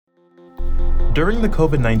During the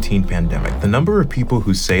COVID-19 pandemic, the number of people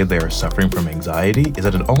who say they are suffering from anxiety is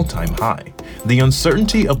at an all-time high. The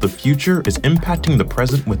uncertainty of the future is impacting the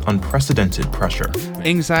present with unprecedented pressure.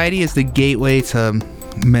 Anxiety is the gateway to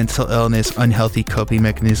mental illness, unhealthy coping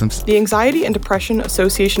mechanisms. The Anxiety and Depression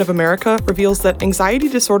Association of America reveals that anxiety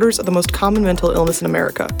disorders are the most common mental illness in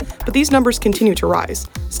America, but these numbers continue to rise,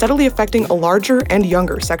 steadily affecting a larger and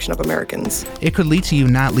younger section of Americans. It could lead to you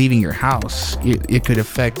not leaving your house. It could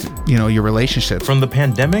affect, your relationships. From the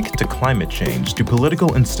pandemic to climate change to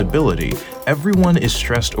political instability, everyone is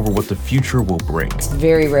stressed over what the future will bring. It's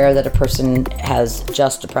very rare that a person has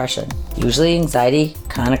just depression. Usually anxiety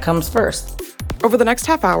kind of comes first. Over the next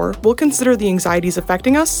half hour, we'll consider the anxieties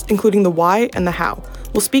affecting us, including the why and the how.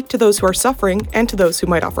 We'll speak to those who are suffering and to those who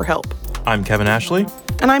might offer help. I'm Kevin Ashley.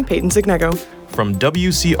 And I'm Peyton Zignego. From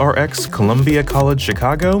WCRX Columbia College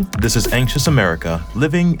Chicago, this is Anxious America,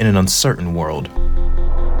 living in an uncertain world.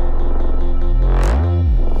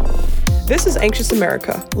 This is Anxious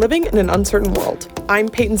America, living in an uncertain world. I'm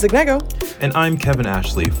Peyton Zignego. And I'm Kevin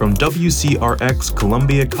Ashley from WCRX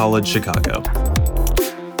Columbia College Chicago.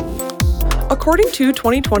 According to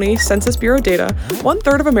 2020 Census Bureau data,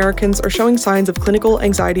 1/3 of Americans are showing signs of clinical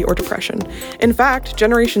anxiety or depression. In fact,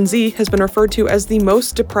 Generation Z has been referred to as the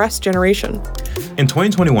most depressed generation. In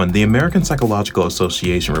 2021, the American Psychological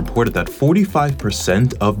Association reported that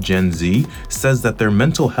 45% of Gen Z says that their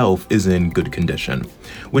mental health is in good condition,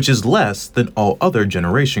 which is less than all other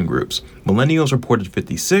generation groups. Millennials reported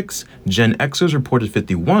 56%, Gen Xers reported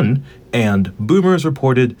 51%, and Boomers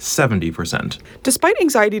reported 70%. Despite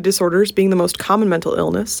anxiety disorders being the most common mental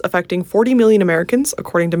illness, affecting 40 million Americans,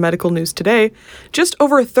 according to Medical News Today, just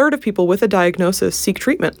over 1/3 of people with a diagnosis seek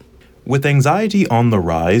treatment. With anxiety on the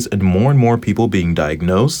rise and more people being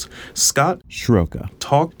diagnosed, Scott Schroka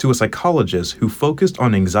talked to a psychologist who focused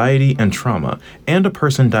on anxiety and trauma and a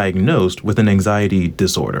person diagnosed with an anxiety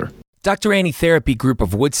disorder. Dr. Annie Therapy Group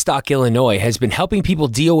of Woodstock, Illinois has been helping people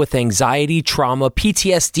deal with anxiety, trauma,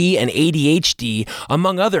 PTSD, and ADHD,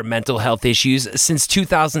 among other mental health issues, since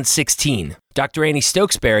 2016. Dr. Annie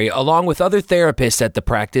Stokesbury, along with other therapists at the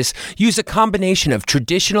practice, use a combination of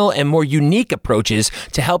traditional and more unique approaches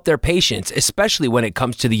to help their patients, especially when it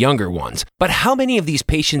comes to the younger ones. But how many of these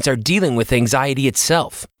patients are dealing with anxiety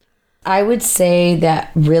itself? I would say that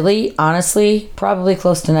really, honestly, probably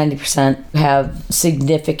close to 90% have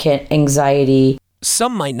significant anxiety.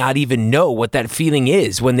 Some might not even know what that feeling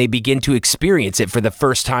is when they begin to experience it for the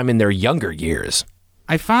first time in their younger years.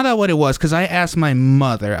 I found out what it was because I asked my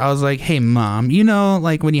mother. I was like, hey, Mom,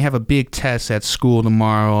 like when you have a big test at school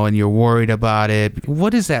tomorrow and you're worried about it,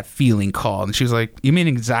 what is that feeling called? And she was like, you mean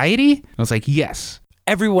anxiety? I was like, yes.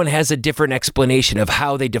 Everyone has a different explanation of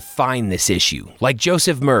how they define this issue, like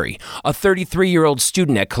Joseph Murray, a 33-year-old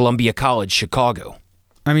student at Columbia College, Chicago.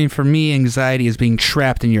 I mean, for me, anxiety is being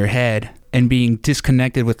trapped in your head and being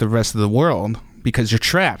disconnected with the rest of the world because you're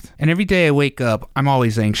trapped. And every day I wake up, I'm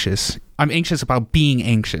always anxious. I'm anxious about being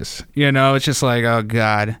anxious. It's just like, oh,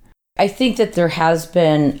 God. I think that there has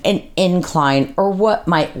been an incline, or what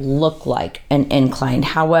might look like an incline.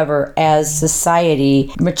 However, as society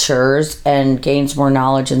matures and gains more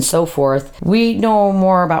knowledge and so forth, we know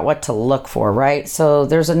more about what to look for, right? So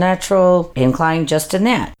there's a natural incline just in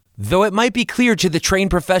that. Though it might be clear to the trained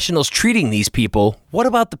professionals treating these people, what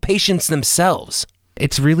about the patients themselves?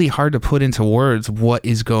 It's really hard to put into words what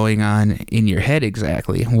is going on in your head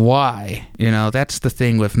exactly. Why? That's the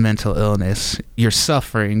thing with mental illness. You're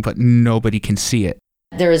suffering, but nobody can see it.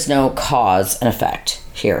 There is no cause and effect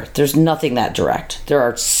here. There's nothing that direct. There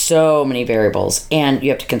are so many variables, and you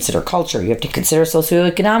have to consider culture. You have to consider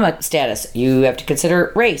socioeconomic status. You have to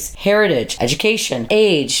consider race, heritage, education,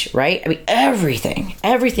 age, right? I mean, everything.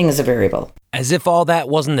 Everything is a variable. As if all that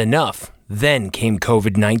wasn't enough, then came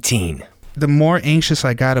COVID-19. The more anxious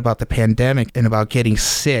I got about the pandemic and about getting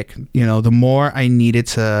sick, the more I needed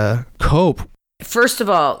to cope. First of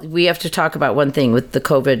all, we have to talk about one thing with the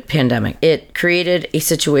COVID pandemic. It created a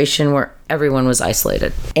situation where everyone was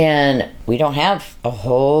isolated. And we don't have a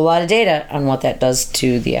whole lot of data on what that does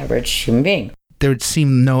to the average human being. There would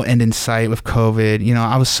seem no end in sight with COVID.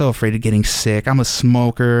 I was so afraid of getting sick. I'm a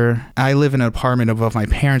smoker. I live in an apartment above my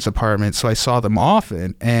parents' apartment, so I saw them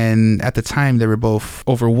often. And at the time, they were both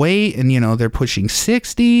overweight and, they're pushing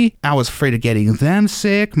 60. I was afraid of getting them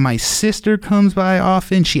sick. My sister comes by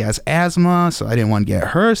often. She has asthma, so I didn't want to get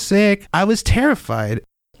her sick. I was terrified.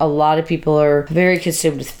 A lot of people are very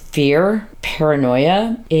consumed with fear,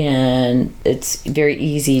 paranoia, and it's very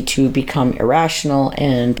easy to become irrational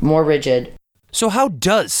and more rigid. So how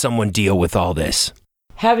does someone deal with all this?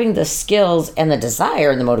 having the skills and the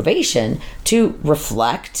desire and the motivation to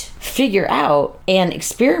reflect, figure out, and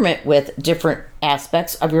experiment with different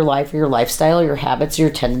aspects of your life or your lifestyle, or your habits, or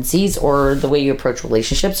your tendencies, or the way you approach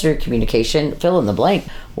relationships or your communication, fill in the blank,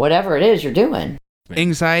 whatever it is you're doing.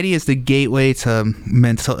 Anxiety is the gateway to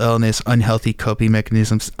mental illness, unhealthy coping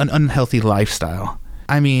mechanisms, an unhealthy lifestyle.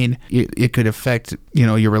 I mean, it could affect,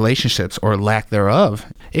 your relationships or lack thereof.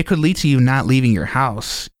 It could lead to you not leaving your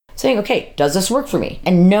house. Saying, okay, does this work for me?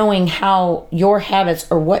 And knowing how your habits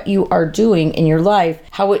or what you are doing in your life,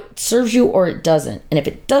 how it serves you or it doesn't. And if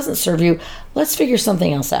it doesn't serve you, let's figure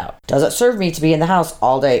something else out. Does it serve me to be in the house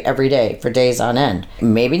all day, every day, for days on end?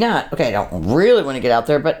 Maybe not. Okay, I don't really want to get out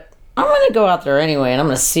there, but I'm going to go out there anyway, and I'm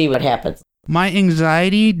going to see what happens. My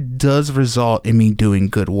anxiety does result in me doing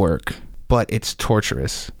good work, but it's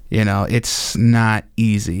torturous. It's not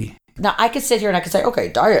easy. Now, I could sit here and I could say, okay,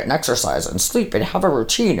 diet and exercise and sleep and have a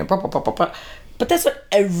routine and blah, blah, blah, blah, blah. But that's what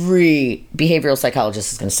every behavioral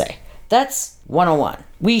psychologist is going to say. That's 101.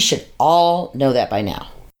 We should all know that by now.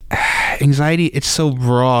 Anxiety, it's so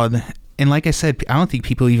broad. And like I said, I don't think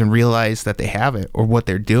people even realize that they have it or what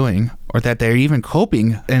they're doing or that they're even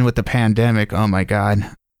coping. And with the pandemic, oh my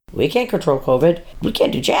God. We can't control COVID. We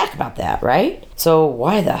can't do jack about that, right? So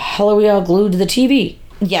why the hell are we all glued to the TV?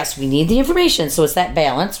 Yes, we need the information, so it's that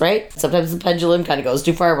balance, right? Sometimes the pendulum kind of goes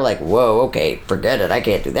too far. We're like, whoa, okay, forget it. I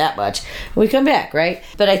can't do that much. And we come back, right?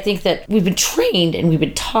 But I think that we've been trained and we've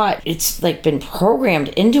been taught, it's like been programmed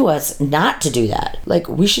into us not to do that. Like,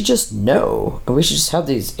 we should just know, and we should just have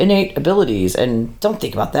these innate abilities, and don't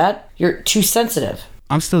think about that. You're too sensitive.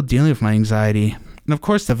 I'm still dealing with my anxiety. And of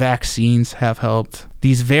course, the vaccines have helped.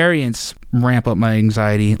 These variants ramp up my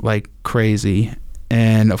anxiety like crazy.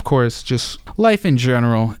 And of course, just life in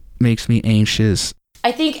general makes me anxious.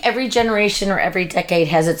 I think every generation or every decade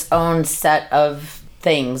has its own set of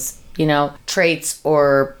things, traits,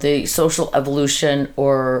 or the social evolution,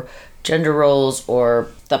 or gender roles, or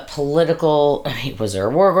the political, was there a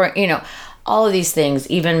war going, all of these things,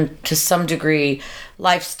 even to some degree,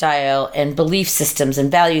 lifestyle and belief systems and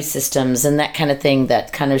value systems and that kind of thing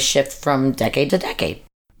that kind of shift from decade to decade.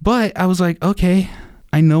 But I was like, okay,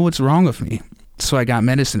 I know what's wrong with me. So I got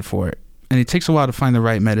medicine for it. And it takes a while to find the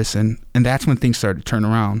right medicine. And that's when things started to turn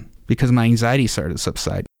around because my anxiety started to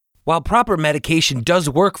subside. While proper medication does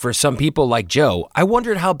work for some people like Joe, I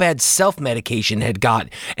wondered how bad self-medication had got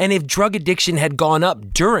and if drug addiction had gone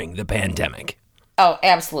up during the pandemic. Oh,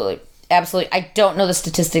 absolutely. Absolutely. I don't know the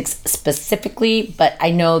statistics specifically, but I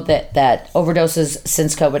know that overdoses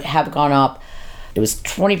since COVID have gone up. It was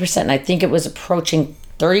 20%, and I think it was approaching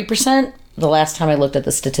 30%. The last time I looked at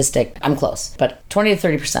the statistic, I'm close, but 20 to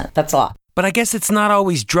 30%, that's a lot. But I guess it's not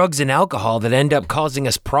always drugs and alcohol that end up causing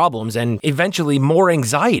us problems and eventually more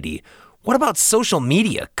anxiety. What about social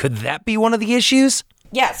media? Could that be one of the issues?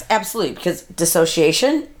 Yes, absolutely, because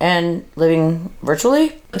dissociation and living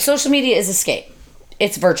virtually. Social media is escape.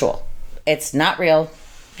 It's virtual. It's not real.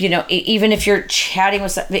 Even if you're chatting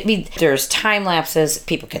with there's time lapses,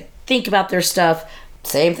 people can think about their stuff.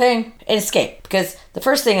 Same thing, an escape. Because the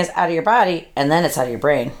first thing is out of your body, and then it's out of your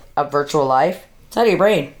brain. A virtual life, it's out of your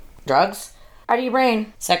brain. Drugs, out of your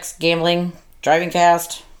brain. Sex, gambling, driving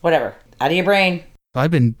fast, whatever, out of your brain. I've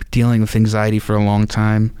been dealing with anxiety for a long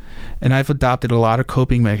time, and I've adopted a lot of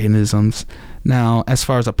coping mechanisms. Now, as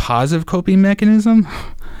far as a positive coping mechanism,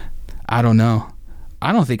 I don't know.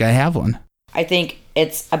 I don't think I have one. I think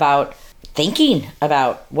it's about thinking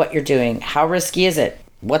about what you're doing. How risky is it?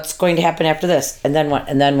 What's going to happen after this? And then what?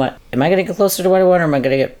 And then what? Am I going to get closer to what I want, or am I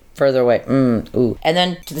going to get further away? Ooh. And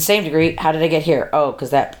then to the same degree, how did I get here? Oh,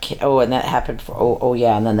 because and that happened. Oh,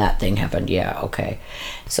 yeah. And then that thing happened. Yeah, okay.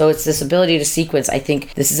 So it's this ability to sequence. I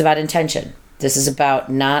think this is about intention. This is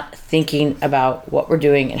about not thinking about what we're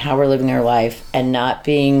doing and how we're living our life, and not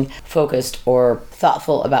being focused or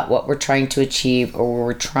thoughtful about what we're trying to achieve or where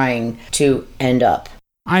we're trying to end up.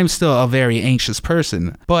 I'm still a very anxious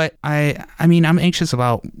person, but I'm anxious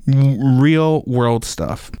about real world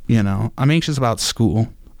stuff. I'm anxious about school.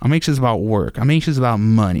 I'm anxious about work. I'm anxious about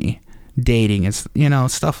money, dating,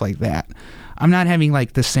 and stuff like that. I'm not having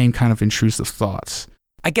like the same kind of intrusive thoughts.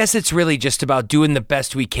 I guess it's really just about doing the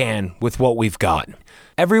best we can with what we've got.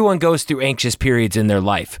 Everyone goes through anxious periods in their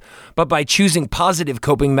life, but by choosing positive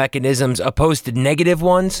coping mechanisms opposed to negative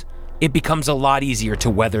ones, it becomes a lot easier to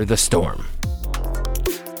weather the storm.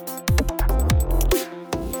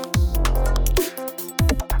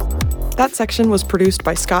 That section was produced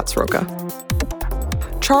by Scott Sroka.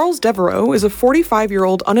 Charles Devereaux is a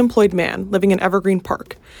 45-year-old unemployed man living in Evergreen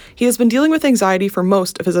Park. He has been dealing with anxiety for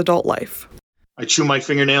most of his adult life. I chew my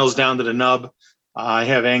fingernails down to the nub. I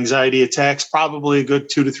have anxiety attacks probably a good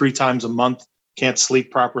 2 to 3 times a month. can't sleep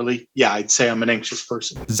properly, yeah, I'd say I'm an anxious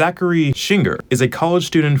person. Zachary Shinger is a college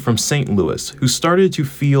student from St. Louis who started to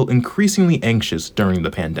feel increasingly anxious during the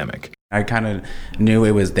pandemic. I kind of knew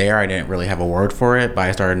it was there. I didn't really have a word for it, but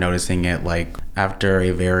I started noticing it like after a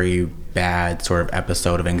very bad sort of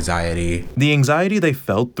episode of anxiety. The anxiety they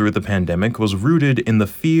felt through the pandemic was rooted in the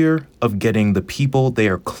fear of getting the people they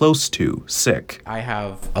are close to sick. I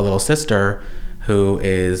have a little sister who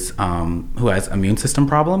has immune system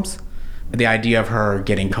problems. The idea of her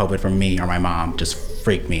getting COVID from me or my mom just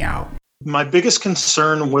freaked me out. My biggest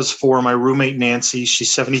concern was for my roommate, Nancy.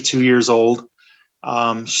 She's 72 years old.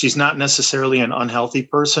 She's not necessarily an unhealthy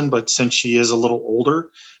person, but since she is a little older,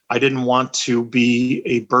 I didn't want to be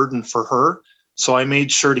a burden for her. So I made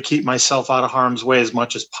sure to keep myself out of harm's way as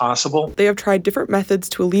much as possible. They have tried different methods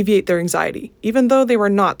to alleviate their anxiety, even though they were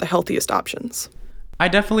not the healthiest options. I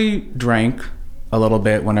definitely drank a little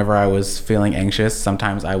bit whenever I was feeling anxious.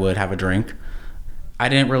 Sometimes I would have a drink. I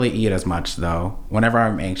didn't really eat as much, though. Whenever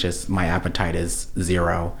I'm anxious, my appetite is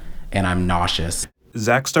 0 and I'm nauseous.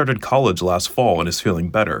 Zach started college last fall and is feeling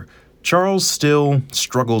better. Charles still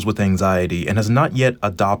struggles with anxiety and has not yet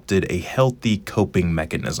adopted a healthy coping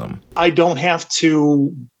mechanism. I don't have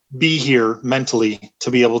to be here mentally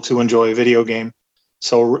to be able to enjoy a video game.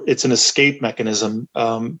 So it's an escape mechanism.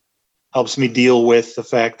 Helps me deal with the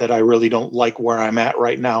fact that I really don't like where I'm at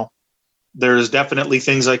right now. There's definitely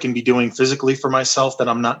things I can be doing physically for myself that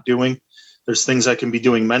I'm not doing. There's things I can be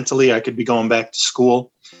doing mentally. I could be going back to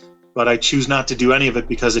school, but I choose not to do any of it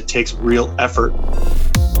because it takes real effort.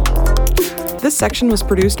 This section was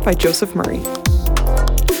produced by Joseph Murray.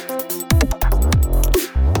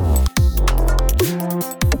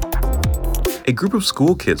 A group of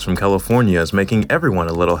school kids from California is making everyone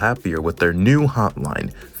a little happier with their new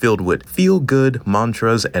hotline, filled with feel-good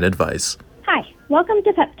mantras and advice. Hi, welcome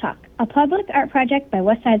to Pep Talk, a public art project by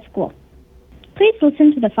Westside School. Please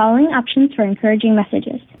listen to the following options for encouraging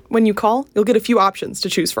messages. When you call, you'll get a few options to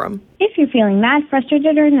choose from. If you're feeling mad,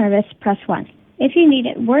 frustrated, or nervous, press 1. If you need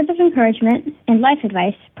words of encouragement and life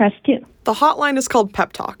advice, press 2. The hotline is called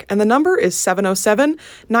Pep Talk, and the number is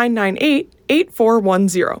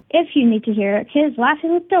 707-998-8410. If you need to hear kids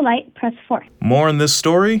laughing with delight, press 4. More on this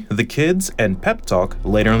story, the kids, and Pep Talk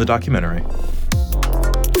later in the documentary.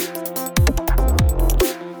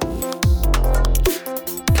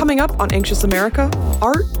 Coming up on Anxious America,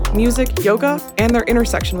 art, music, yoga, and their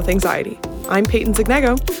intersection with anxiety. I'm Peyton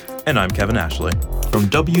Zignego. And I'm Kevin Ashley from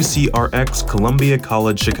WCRX Columbia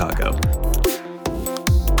College, Chicago.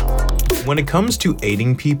 When it comes to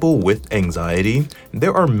aiding people with anxiety,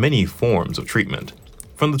 there are many forms of treatment.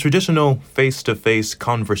 From the traditional face-to-face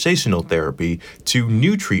conversational therapy to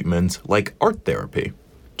new treatments like art therapy.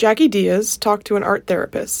 Jackie Diaz talked to an art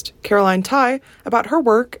therapist, Caroline Tai, about her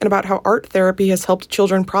work and about how art therapy has helped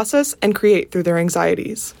children process and create through their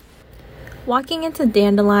anxieties. Walking into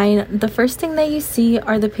Dandelion, the first thing that you see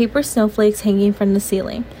are the paper snowflakes hanging from the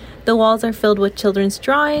ceiling. The walls are filled with children's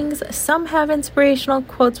drawings, some have inspirational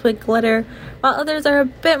quotes with glitter, while others are a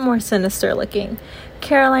bit more sinister looking.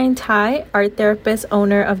 Caroline Tai, art therapist,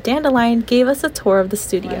 owner of Dandelion, gave us a tour of the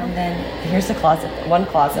studio. And then here's the closet, one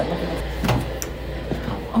closet. Look at this.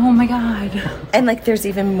 Oh my God. And like there's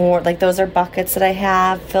even more, like those are buckets that I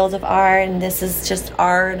have filled with art, and this is just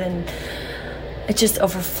art, and it just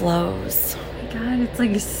overflows. Oh my God, it's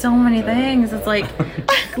like so many things. It's like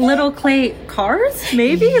little clay cars,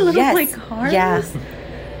 maybe? Little clay cars? Yeah.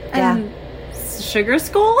 And sugar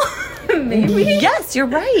skull? Maybe? Yes, you're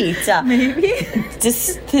right. Maybe.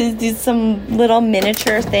 Just to do some little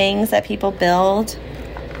miniature things that people build.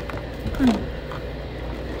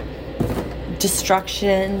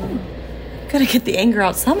 Destruction. Gotta get the anger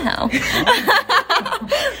out somehow.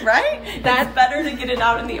 Right? That's better to get it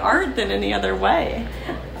out in the art than any other way.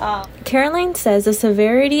 Caroline says the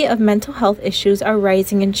severity of mental health issues are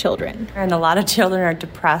rising in children. And a lot of children are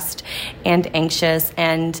depressed and anxious,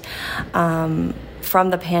 and from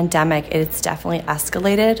the pandemic, it's definitely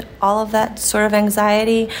escalated all of that sort of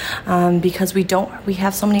anxiety because we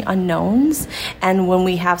have so many unknowns, and when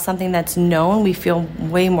we have something that's known, we feel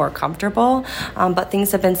way more comfortable. But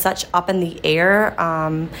things have been such up in the air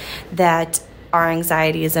that our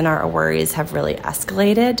anxieties and our worries have really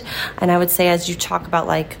escalated. And I would say, as you talk about,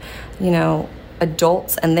 like, you know,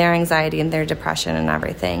 adults and their anxiety and their depression and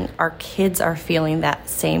everything, our kids are feeling that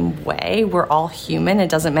same way. We're all human. It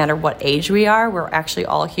doesn't matter what age we are. We're actually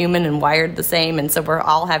all human and wired the same. And so we're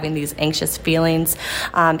all having these anxious feelings.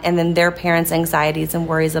 And then their parents' anxieties and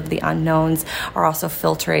worries of the unknowns are also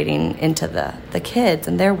filtrating into the kids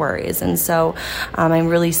and their worries. And so I'm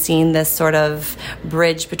really seeing this sort of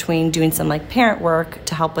bridge between doing some like parent work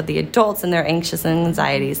to help with the adults and their anxious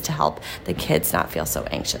anxieties to help the kids not feel so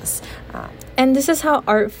anxious. And this is how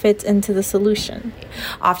art fits into the solution.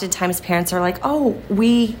 Oftentimes parents are like, oh,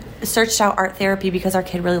 we searched out art therapy because our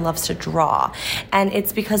kid really loves to draw. And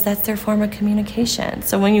it's because that's their form of communication.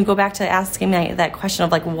 So when you go back to asking me that question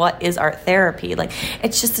of like, what is art therapy? Like,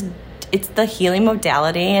 it's the healing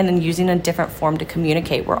modality and then using a different form to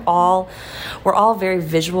communicate. We're all very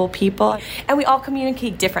visual people and we all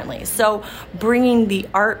communicate differently. So bringing the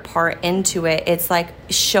art part into it, it's like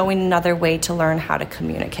showing another way to learn how to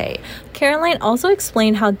communicate. Caroline also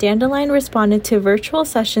explained how Dandelion responded to virtual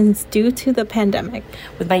sessions due to the pandemic.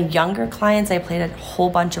 With my younger clients, I played a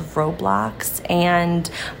whole bunch of Roblox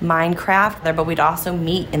and Minecraft there, but we'd also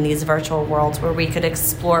meet in these virtual worlds where we could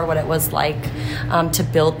explore what it was like to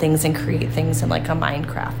build things and create things in like a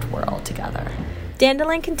Minecraft world together.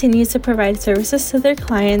 Dandelion continues to provide services to their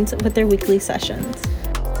clients with their weekly sessions.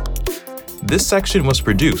 This section was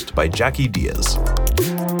produced by Jackie Diaz.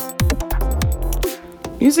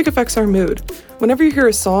 Music affects our mood. Whenever you hear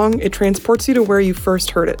a song, it transports you to where you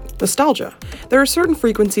first heard it. Nostalgia. There are certain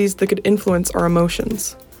frequencies that could influence our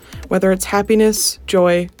emotions, whether it's happiness,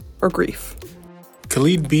 joy, or grief.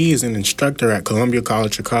 Khalid B is an instructor at Columbia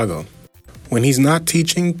College Chicago. When he's not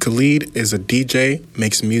teaching, Khalid is a DJ,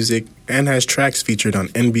 makes music, and has tracks featured on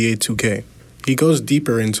NBA 2K. He goes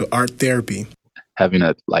deeper into art therapy. Having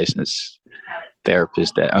a licensed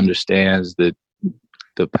therapist that understands the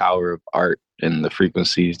power of art and the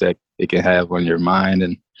frequencies that it can have on your mind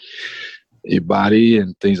and your body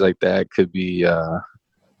and things like that could be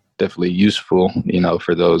definitely useful,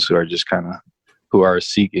 for those who are just who are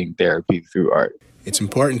seeking therapy through art. It's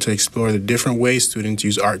important to explore the different ways students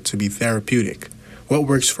use art to be therapeutic. What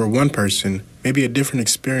works for one person may be a different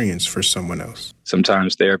experience for someone else.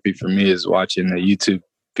 Sometimes therapy for me is watching a YouTube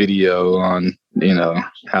video on,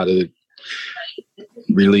 how to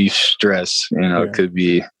relieve stress. It could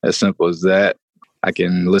be as simple as that. I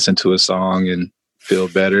can listen to a song and feel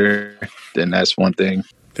better. Then that's one thing.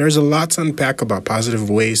 There's a lot to unpack about positive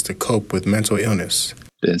ways to cope with mental illness.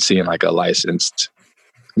 Then seeing like a licensed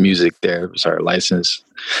music therapist or a licensed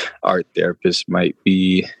art therapist might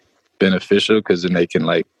be beneficial because then they can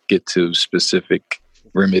get to specific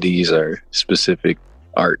remedies or specific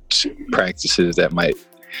art practices that might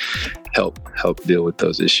help deal with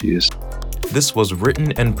those issues. This was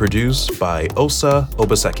written and produced by Osa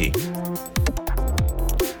Obaseki.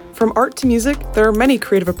 From art to music, there are many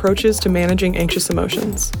creative approaches to managing anxious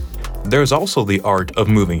emotions. There's also the art of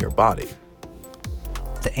moving your body.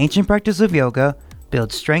 The ancient practice of yoga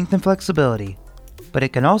builds strength and flexibility, but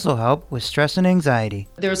it can also help with stress and anxiety.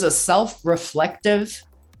 There's a self-reflective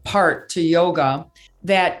part to yoga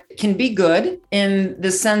that can be good in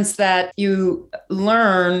the sense that you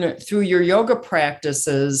learn through your yoga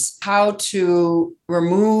practices how to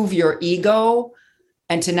remove your ego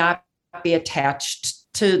and to not be attached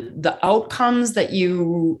to the outcomes that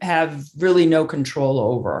you have really no control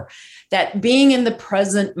over. That being in the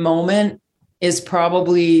present moment is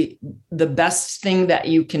probably the best thing that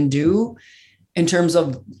you can do in terms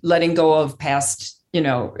of letting go of past,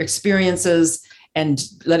 experiences and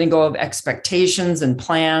letting go of expectations and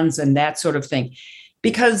plans and that sort of thing.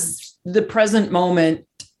 Because the present moment,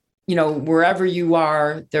 wherever you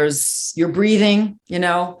are, you're breathing,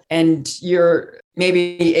 and you're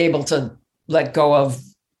maybe able to let go of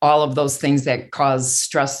all of those things that cause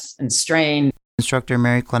stress and strain. Instructor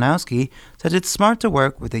Mary Klonowski says it's smart to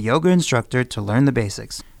work with a yoga instructor to learn the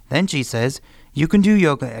basics. Then she says you can do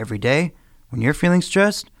yoga every day when you're feeling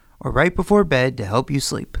stressed or right before bed to help you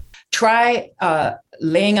sleep. Try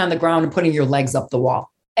laying on the ground and putting your legs up the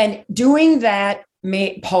wall. And doing that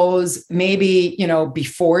pose maybe,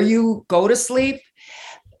 before you go to sleep.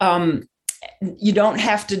 You don't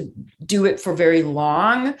have to do it for very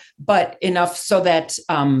long, but enough so that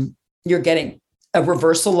you're getting a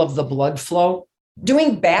reversal of the blood flow.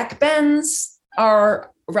 Doing back bends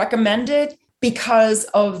are recommended because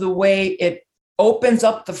of the way it opens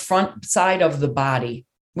up the front side of the body,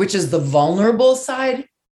 which is the vulnerable side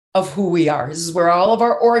of who we are. This is where all of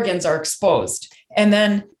our organs are exposed. And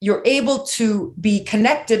then you're able to be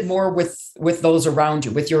connected more with those around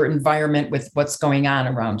you, with your environment, with what's going on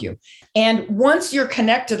around you. And once you're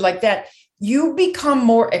connected like that, you become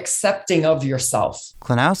more accepting of yourself.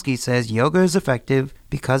 Klonowski says yoga is effective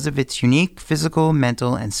because of its unique physical,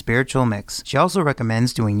 mental, and spiritual mix. She also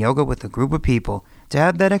recommends doing yoga with a group of people to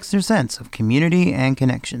have that extra sense of community and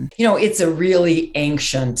connection. You know, it's a really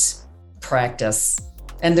ancient practice.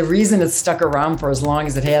 And the reason it's stuck around for as long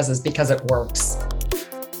as it has is because it works.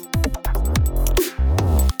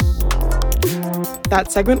 That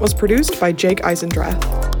segment was produced by Jake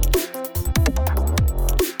Eisendrath.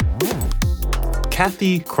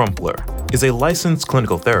 Kathy Crumpler is a licensed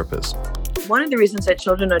clinical therapist. One of the reasons that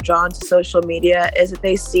children are drawn to social media is that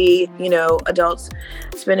they see, adults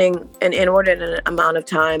spending an inordinate amount of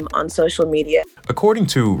time on social media. According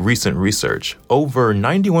to recent research, over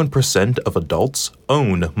 91% of adults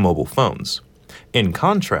own mobile phones. In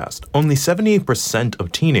contrast, only 78%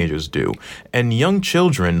 of teenagers do, and young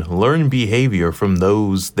children learn behavior from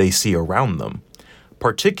those they see around them,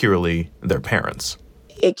 particularly their parents.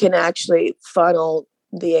 It can actually funnel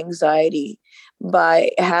the anxiety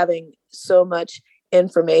by having so much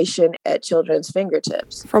information at children's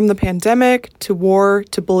fingertips. From the pandemic to war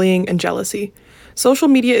to bullying and jealousy, social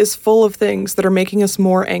media is full of things that are making us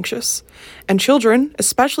more anxious. And children,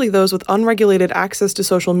 especially those with unregulated access to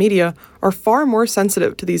social media, are far more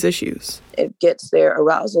sensitive to these issues. It gets their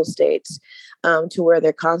arousal states to where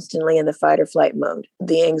they're constantly in the fight or flight mode.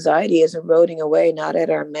 The anxiety is eroding away, not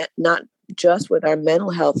just with our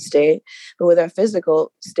mental health state, but with our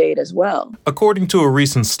physical state as well. According to a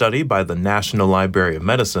recent study by the National Library of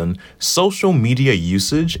Medicine, social media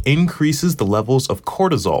usage increases the levels of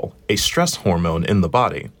cortisol, a stress hormone in the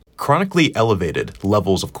body. Chronically elevated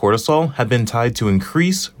levels of cortisol have been tied to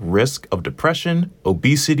increased risk of depression,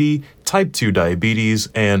 obesity, type 2 diabetes,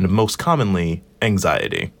 and most commonly,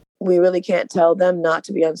 anxiety. We really can't tell them not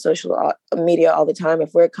to be on social media all the time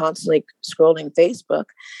if we're constantly scrolling Facebook.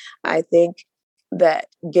 I think that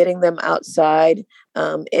getting them outside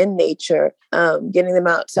in nature, getting them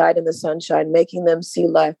outside in the sunshine, making them see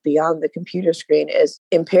life beyond the computer screen is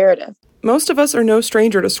imperative. Most of us are no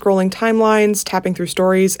stranger to scrolling timelines, tapping through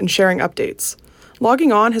stories, and sharing updates.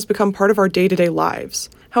 Logging on has become part of our day-to-day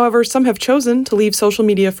lives. However, some have chosen to leave social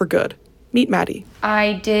media for good. Meet Maddie.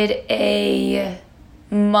 I did a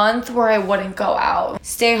month where I wouldn't go out,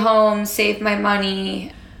 stay home, save my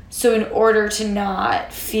money. So in order to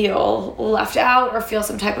not feel left out or feel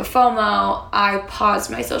some type of FOMO, I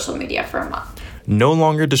paused my social media for a month. No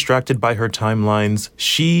longer distracted by her timelines,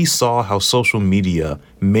 she saw how social media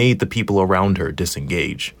made the people around her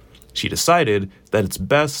disengage. She decided that it's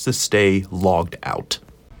best to stay logged out.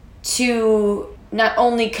 To not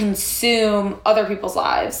only consume other people's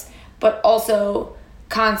lives, but also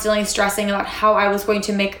constantly stressing about how I was going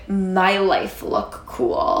to make my life look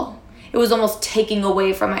cool. It was almost taking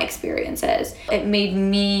away from my experiences. It made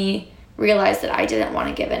me realize that I didn't want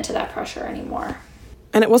to give in to that pressure anymore.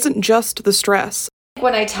 And it wasn't just the stress.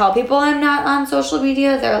 When I tell people I'm not on social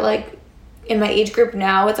media, they're like, in my age group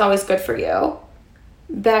now, it's always good for you.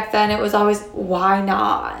 Back then, it was always, why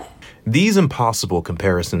not? These impossible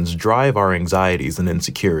comparisons drive our anxieties and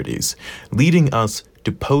insecurities, leading us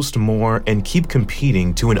to post more and keep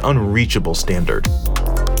competing to an unreachable standard.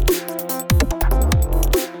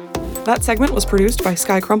 That segment was produced by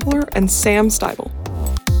Sky Crumpler and Sam Steibel.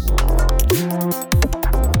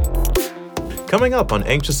 Coming up on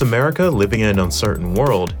Anxious America, Living in an Uncertain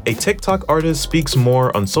World, a TikTok artist speaks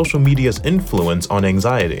more on social media's influence on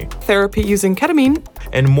anxiety. Therapy using ketamine.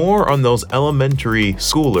 And more on those elementary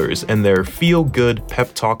schoolers and their feel-good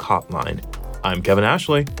pep talk hotline. I'm Kevin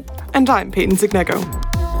Ashley. And I'm Peyton Zignego.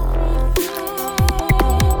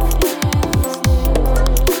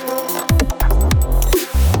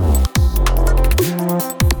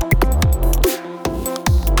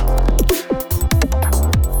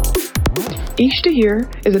 Ish Tahir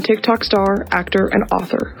is a TikTok star, actor, and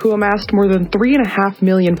author who amassed more than 3.5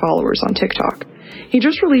 million followers on TikTok. He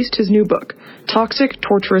just released his new book, Toxic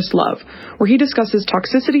Torturous Love, where he discusses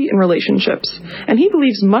toxicity in relationships, and he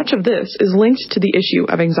believes much of this is linked to the issue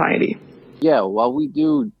of anxiety. Yeah, while we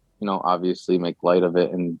do, obviously make light of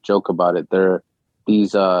it and joke about it, there are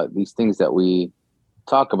these things that we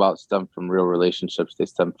talk about stem from real relationships. They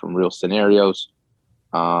stem from real scenarios.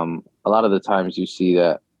 A lot of the times you see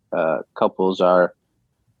that couples are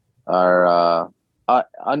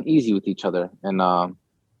uneasy with each other, and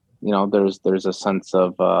there's a sense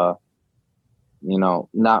of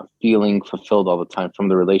not feeling fulfilled all the time from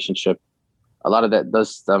the relationship. A lot of that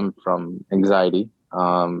does stem from anxiety,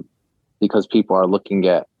 because people are looking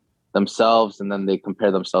at themselves and then they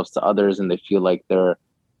compare themselves to others, and they feel like they're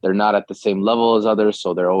not at the same level as others,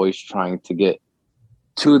 so they're always trying to get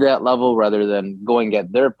to that level rather than going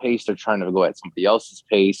at their pace. They're trying to go at somebody else's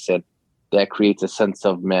pace, and that creates a sense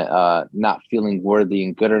of not feeling worthy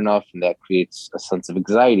and good enough, and that creates a sense of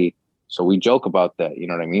anxiety. So we joke about that, you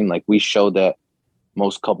know what I mean? Like, we show that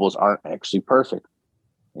most couples aren't actually perfect.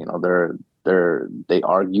 You know, they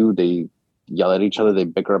argue, they yell at each other, they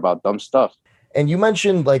bicker about dumb stuff. And you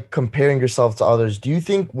mentioned like comparing yourself to others. Do you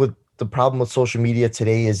think with the problem with social media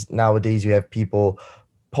today is nowadays you have people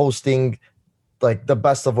posting like the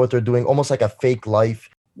best of what they're doing, almost like a fake life?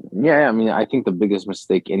 Yeah, I mean, I think the biggest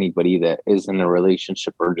mistake anybody that is in a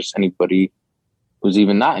relationship, or just anybody who's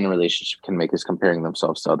even not in a relationship, can make is comparing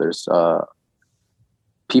themselves to others.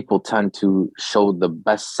 People tend to show the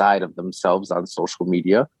best side of themselves on social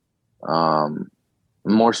media,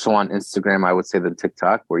 more so on Instagram, I would say, than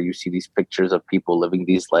TikTok, where you see these pictures of people living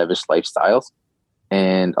these lavish lifestyles,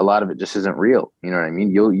 and a lot of it just isn't real. You know what I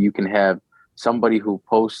mean? You can have somebody who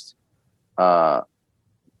posts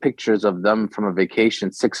pictures of them from a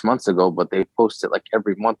vacation 6 months ago, but they post it like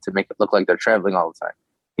every month to make it look like they're traveling all the time.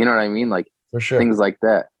 You know what I mean? Like, for sure, things like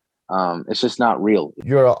that. It's just not real.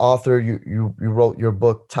 You're an author. You wrote your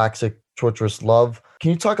book, Toxic Torturous Love. Can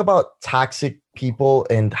you talk about toxic people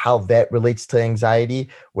and how that relates to anxiety?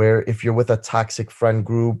 Where if you're with a toxic friend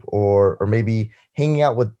group, or maybe hanging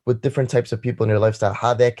out with different types of people in your lifestyle,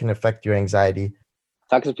 how that can affect your anxiety?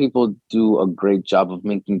 Toxic people do a great job of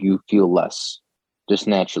making you feel less, just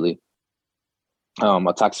naturally.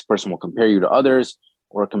 A toxic person will compare you to others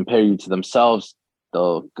or compare you to themselves.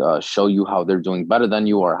 They'll show you how they're doing better than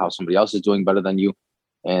you, or how somebody else is doing better than you.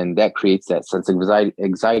 And that creates that sense of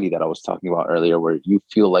anxiety that I was talking about earlier, where you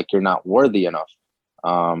feel like you're not worthy enough.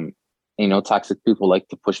 You know, toxic people like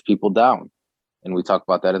to push people down. And we talk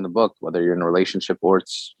about that in the book, whether you're in a relationship or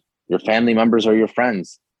it's your family members or your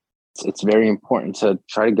friends. It's very important to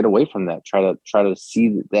try to get away from that. Try to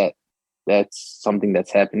see that that's something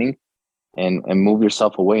that's happening, and move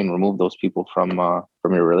yourself away and remove those people from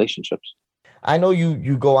your relationships. I know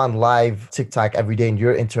you go on live TikTok every day and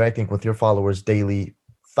you're interacting with your followers daily,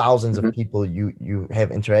 thousands of people you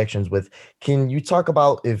have interactions with. Can you talk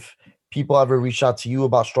about if people ever reach out to you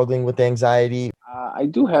about struggling with anxiety? I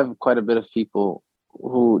do have quite a bit of people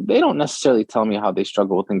who, they don't necessarily tell me how they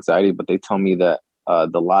struggle with anxiety, but they tell me that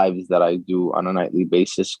the lives that I do on a nightly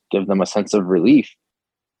basis give them a sense of relief,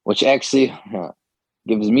 which actually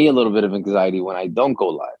gives me a little bit of anxiety when I don't go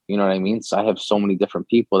live. You know what I mean? So I have so many different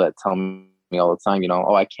people that tell me all the time, you know,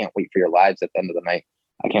 oh, I can't wait for your lives at the end of the night.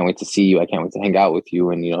 I can't wait to see you. I can't wait to hang out with you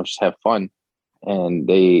and, you know, just have fun. And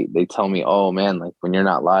they tell me, oh man, like when you're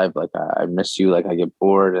not live, like I miss you. Like I get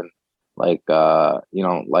bored, and like, you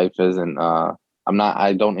know, life isn't,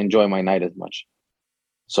 I don't enjoy my night as much.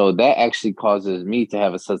 So that actually causes me to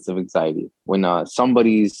have a sense of anxiety when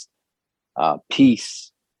somebody's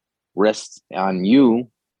peace rests on you.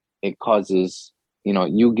 It causes, you know,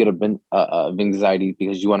 you get a bit of anxiety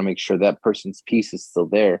because you want to make sure that person's peace is still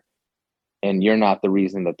there, and you're not the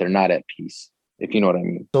reason that they're not at peace, if you know what I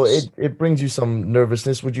mean. So it brings you some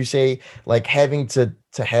nervousness, would you say? Like having to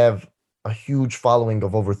have a huge following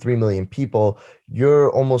of over 3 million people,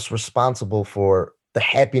 you're almost responsible for the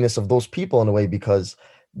happiness of those people in a way, because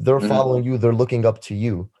they're following you, they're looking up to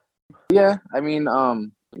you. Yeah, I mean,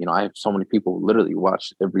 you know, I have so many people literally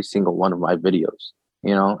watch every single one of my videos,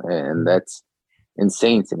 you know, and that's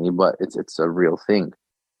insane to me, but it's a real thing.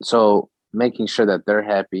 So making sure that they're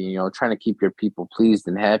happy, you know, trying to keep your people pleased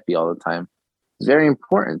and happy all the time is very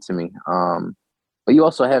important to me. But you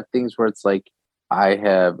also have things where it's like, I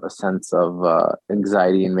have a sense of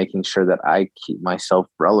anxiety in making sure that I keep myself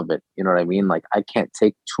relevant. You know what I mean? Like I can't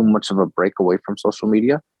take too much of a break away from social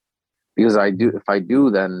media, because if I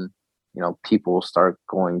do, then, you know, people will start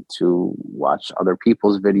going to watch other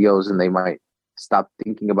people's videos and they might stop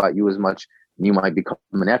thinking about you as much. You might become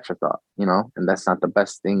an afterthought, you know, and that's not the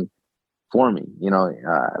best thing for me. You know,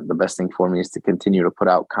 the best thing for me is to continue to put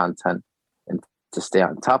out content and to stay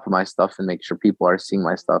on top of my stuff and make sure people are seeing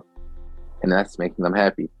my stuff, and that's making them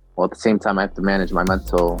happy. Well, at the same time, I have to manage my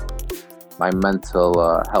mental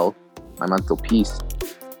health, my mental peace.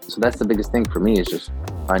 So that's the biggest thing for me, is just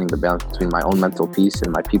finding the balance between my own mental peace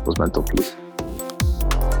and my people's mental peace.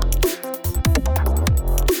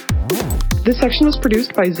 This section was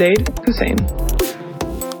produced by Zaid Hussein.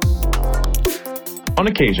 On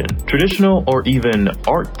occasion, traditional or even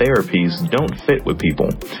art therapies don't fit with people.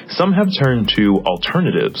 Some have turned to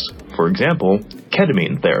alternatives. For example,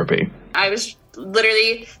 ketamine therapy. I was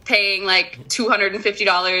literally paying like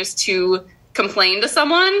 $250 to complain to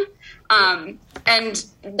someone. And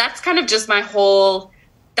that's kind of just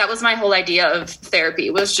that was my whole idea of therapy,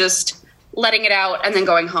 was just letting it out and then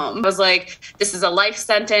going home. I was like, this is a life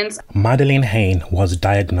sentence. Madeleine Hain was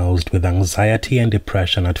diagnosed with anxiety and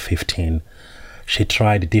depression at 15. She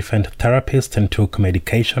tried different therapists and took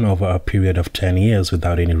medication over a period of 10 years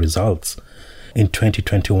without any results. In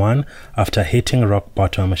 2021, after hitting rock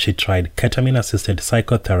bottom, she tried ketamine-assisted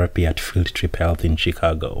psychotherapy at Field Trip Health in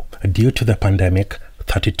Chicago. Due to the pandemic,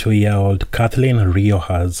 32-year-old Kathleen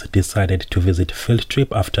Riojas decided to visit Field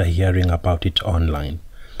Trip after hearing about it online.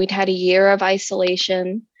 We'd had a year of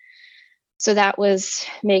isolation, so that was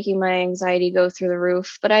making my anxiety go through the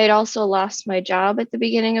roof. But I had also lost my job at the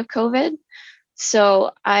beginning of COVID, so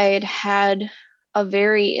I'd had a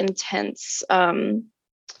very intense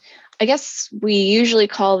I guess we usually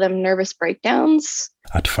call them nervous breakdowns.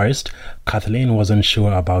 At first, Kathleen wasn't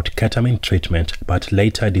sure about ketamine treatment, but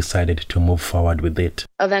later decided to move forward with it.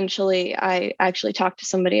 Eventually, I actually talked to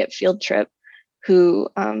somebody at Field Trip who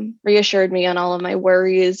reassured me on all of my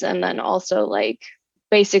worries, and then also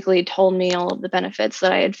basically told me all of the benefits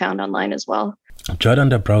that I had found online as well. Jordan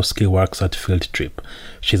Dabrowski works at Field Trip.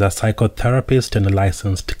 She's a psychotherapist and a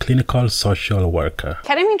licensed clinical social worker.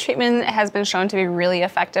 Ketamine treatment has been shown to be really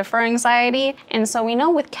effective for anxiety. And so we know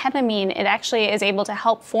with ketamine, it actually is able to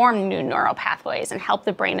help form new neural pathways and help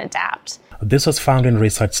the brain adapt. This was found in a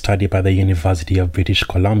research study by the University of British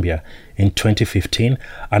Columbia. In 2015,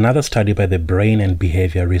 another study by the Brain and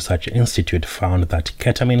Behavior Research Institute found that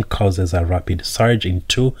ketamine causes a rapid surge in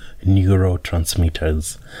two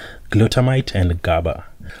neurotransmitters, glutamate and GABA.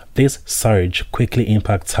 This surge quickly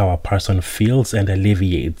impacts how a person feels and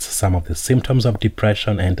alleviates some of the symptoms of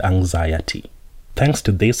depression and anxiety. Thanks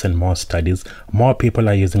to this and more studies, more people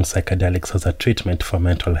are using psychedelics as a treatment for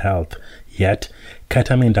mental health. Yet,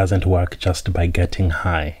 ketamine doesn't work just by getting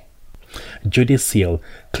high. Judy Seal,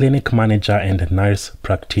 clinic manager and nurse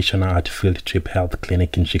practitioner at Field Trip Health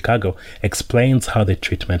Clinic in Chicago, explains how the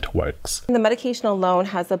treatment works. The medication alone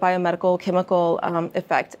has a biomedical chemical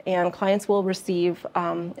effect, and clients will receive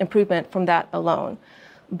improvement from that alone.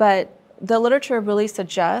 But the literature really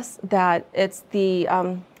suggests that it's the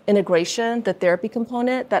integration, the therapy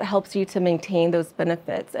component, that helps you to maintain those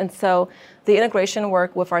benefits. And so the integration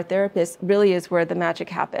work with our therapists really is where the magic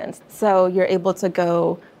happens. So you're able to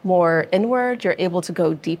go more inward, you're able to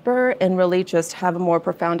go deeper, and really just have a more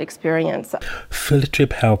profound experience. Field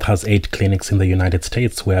Trip Health has 8 clinics in the United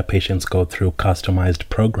States where patients go through customized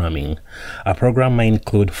programming. A program may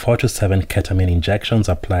include 4 to 7 ketamine injections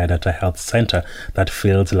applied at a health center that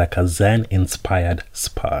feels like a Zen-inspired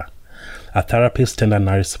spa. A therapist and a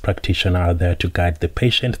nurse practitioner are there to guide the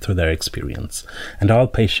patient through their experience, and all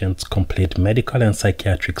patients complete medical and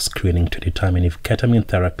psychiatric screening to determine if ketamine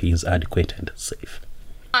therapy is adequate and safe.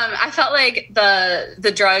 I felt like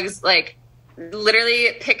the drugs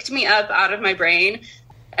literally picked me up out of my brain,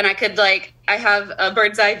 and I could I have a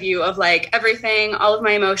bird's eye view of everything, all of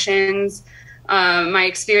my emotions, my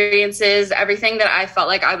experiences, everything that I felt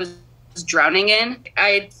like I was drowning in.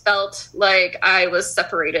 I felt like I was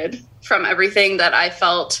separated from everything that I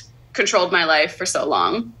felt controlled my life for so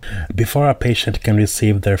long. Before a patient can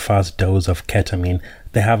receive their first dose of ketamine,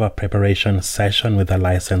 they have a preparation session with a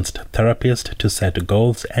licensed therapist to set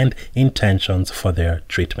goals and intentions for their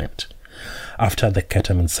treatment. After the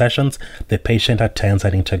ketamine sessions, the patient attends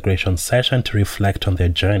an integration session to reflect on their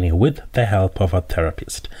journey with the help of a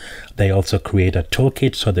therapist. They also create a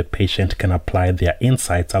toolkit so the patient can apply their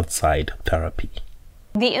insights outside therapy.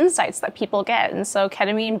 The insights that people get, and so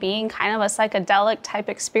ketamine being kind of a psychedelic type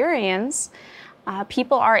experience,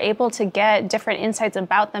 people are able to get different insights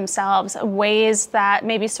about themselves, ways that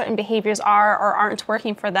maybe certain behaviors are or aren't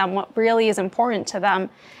working for them, what really is important to them.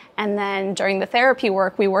 And then during the therapy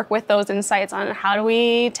work, we work with those insights on how do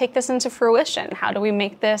we take this into fruition? How do we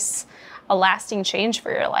make this a lasting change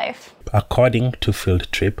for your life? According to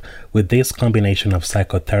Field Trip, with this combination of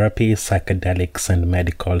psychotherapy, psychedelics, and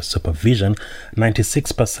medical supervision,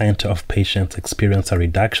 96% of patients experience a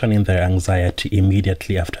reduction in their anxiety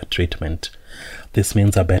immediately after treatment. This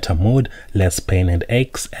means a better mood, less pain and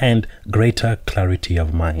aches, and greater clarity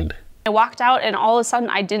of mind. I walked out and all of a sudden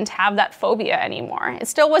I didn't have that phobia anymore. It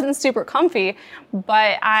still wasn't super comfy,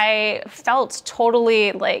 but I felt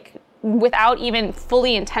totally without even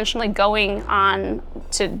fully intentionally going on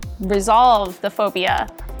to resolve the phobia,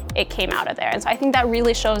 it came out of there. And so I think that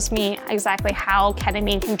really shows me exactly how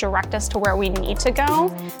ketamine can direct us to where we need to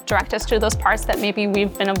go, direct us to those parts that maybe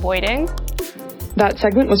we've been avoiding. That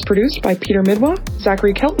segment was produced by Peter Midwa,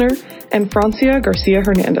 Zachary Keltner, and Francia Garcia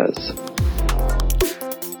Hernandez.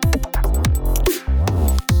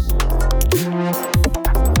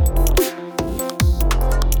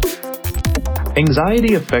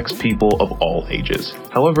 Anxiety affects people of all ages.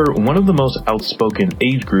 However, one of the most outspoken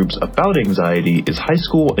age groups about anxiety is high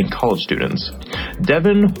school and college students.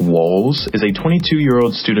 Devin Walls is a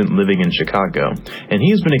 22-year-old student living in Chicago, and he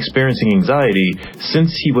has been experiencing anxiety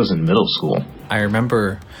since he was in middle school. I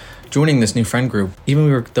remember joining this new friend group.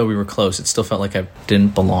 Even though we were close, it still felt like I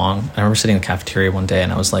didn't belong. I remember sitting in the cafeteria one day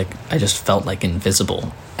and I just felt like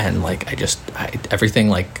invisible. And like everything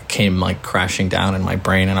like came like crashing down in my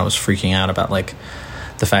brain, and I was freaking out about like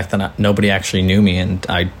the fact that nobody actually knew me, and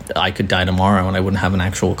I could die tomorrow and I wouldn't have an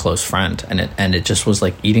actual close friend, and it just was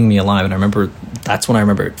like eating me alive. And I remember that's when I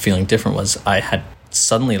remember it feeling different. Was I had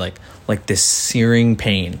suddenly like this searing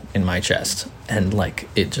pain in my chest, and like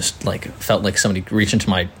it just like felt like somebody reached into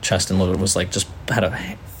my chest and was like just had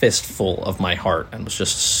a fistful of my heart and was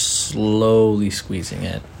just slowly squeezing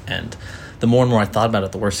it. And the more and more I thought about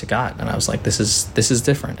it, the worse it got. And I was like, this is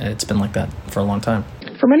different. And it's been like that for a long time.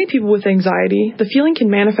 For many people with anxiety, the feeling can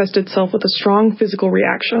manifest itself with a strong physical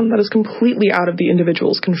reaction that is completely out of the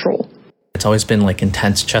individual's control. It's always been like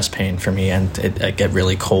intense chest pain for me, and I get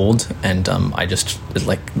really cold, and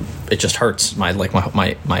it just hurts. My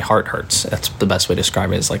heart hurts. That's the best way to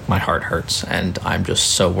describe it, is like my heart hurts, and I'm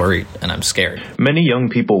just so worried and I'm scared. Many young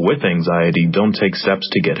people with anxiety don't take steps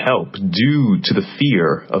to get help due to the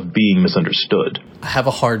fear of being misunderstood. I have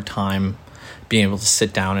a hard time being able to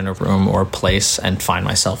sit down in a room or a place and find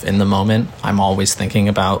myself in the moment. I'm always thinking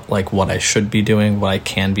about like what I should be doing, what I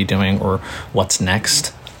can be doing, or what's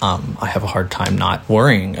next. I have a hard time not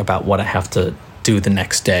worrying about what I have to do the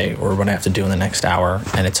next day or what I have to do in the next hour,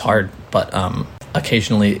 and it's hard. But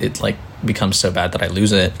occasionally it like becomes so bad that I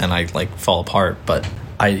lose it and I like fall apart. But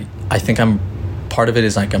I think part of it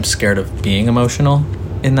is like I'm scared of being emotional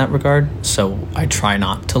in that regard, so I try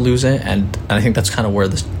not to lose it, and I think that's kind of where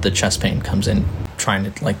the chest pain comes in,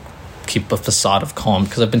 trying to like keep a facade of calm,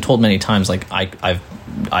 because I've been told many times like I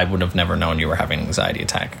would have never known you were having an anxiety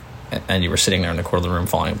attack, and you were sitting there in the corner of the room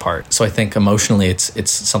falling apart. So I think emotionally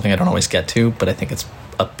it's something I don't always get to, but I think it's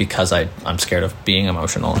because I'm scared of being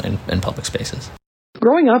emotional in public spaces.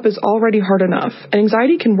 Growing up is already hard enough, and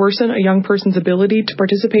anxiety can worsen a young person's ability to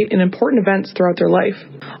participate in important events throughout their life.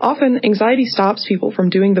 Often, anxiety stops people from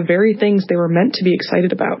doing the very things they were meant to be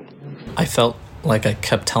excited about. I felt like I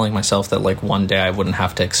kept telling myself that like one day I wouldn't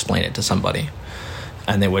have to explain it to somebody,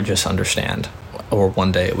 and they would just understand. Or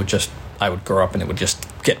one day I would grow up and it would just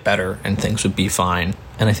get better and things would be fine.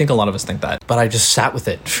 And I think a lot of us think that. But I just sat with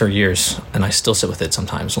it for years, and I still sit with it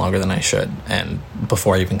sometimes longer than I should. And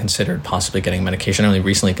before I even considered possibly getting medication, I only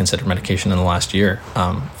recently considered medication in the last year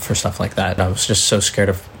for stuff like that. I was just so scared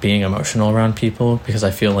of being emotional around people, because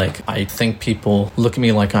I feel like I think people look at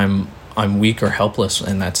me like I'm weak or helpless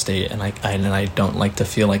in that state, and I don't like to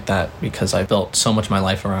feel like that, because I built so much of my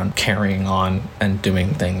life around carrying on and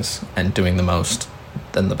doing things and doing the most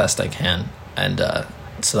than the best I can, and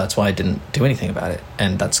so that's why I didn't do anything about it.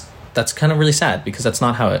 And that's kind of really sad, because that's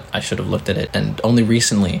not how I should have looked at it. And only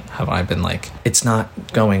recently have I been like, it's not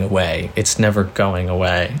going away, it's never going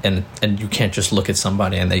away, and you can't just look at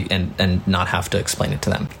somebody and not have to explain it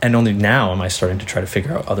to them. And only now am I starting to try to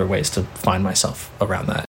figure out other ways to find myself around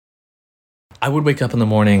that. I would wake up in the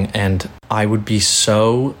morning and I would be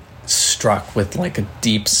so struck with like a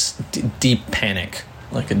deep panic,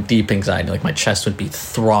 like a deep anxiety. Like my chest would be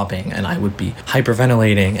throbbing and I would be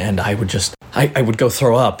hyperventilating, and I would go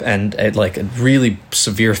throw up, and it, like a really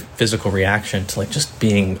severe physical reaction to like just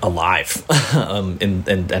being alive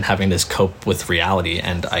and having this cope with reality.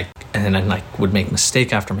 And I would make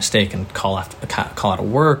mistake after mistake and call out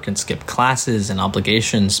of work and skip classes and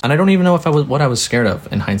obligations. And I don't even know what I was scared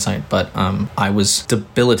of in hindsight, but I was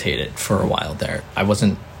debilitated for a while there. I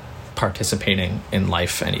wasn't participating in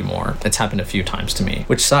life anymore. It's happened a few times to me,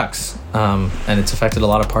 which sucks, and it's affected a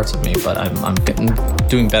lot of parts of me, but I'm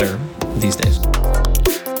doing better these days.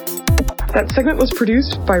 That segment was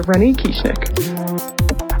produced by Rennie Kieschnick.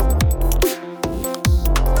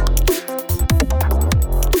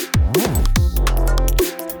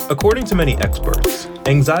 According to many experts,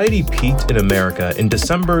 anxiety peaked in America in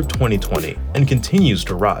December 2020 and continues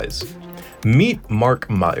to rise. Meet Mark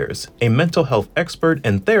Myers, a mental health expert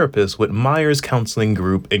and therapist with Myers Counseling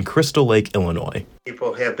Group in Crystal Lake, Illinois.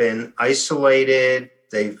 People have been isolated.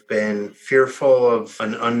 They've been fearful of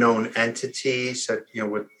an unknown entity, so,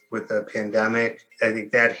 with the pandemic. I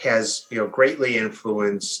think that has, greatly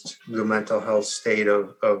influenced the mental health state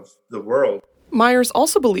of the world. Myers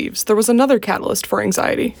also believes there was another catalyst for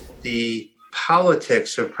anxiety. The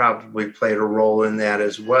politics have probably played a role in that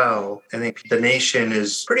as well. I think the nation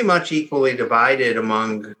is pretty much equally divided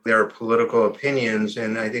among their political opinions,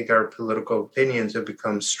 and I think our political opinions have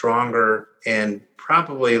become stronger and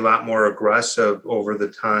probably a lot more aggressive over the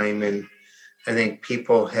time. And I think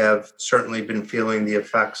people have certainly been feeling the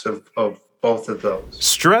effects of both of those.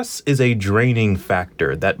 Stress is a draining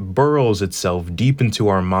factor that burrows itself deep into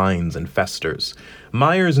our minds and festers.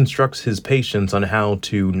 Myers instructs his patients on how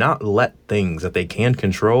to not let things that they can't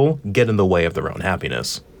control get in the way of their own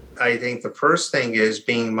happiness. I think the first thing is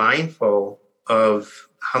being mindful of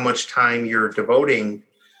how much time you're devoting,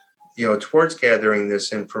 towards gathering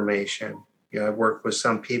this information. I've worked with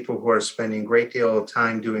some people who are spending a great deal of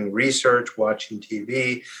time doing research, watching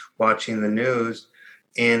TV, watching the news.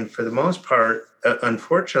 And for the most part,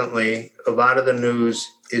 unfortunately, a lot of the news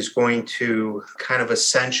is going to kind of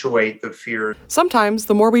accentuate the fear. Sometimes,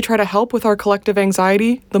 the more we try to help with our collective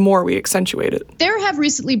anxiety, the more we accentuate it. There have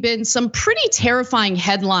recently been some pretty terrifying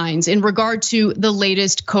headlines in regard to the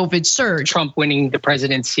latest COVID surge. Trump winning the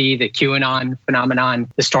presidency, the QAnon phenomenon,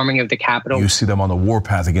 the storming of the Capitol. You see them on the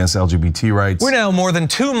warpath against LGBT rights. We're now more than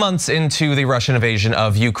 2 months into the Russian invasion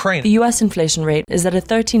of Ukraine. The U.S. inflation rate is at a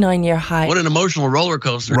 39-year high. What an emotional roller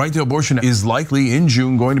coaster. Right to abortion is likely in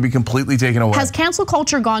June going to be completely taken away. Has cancel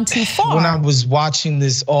culture gone too far? When I was watching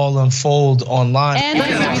this all unfold online.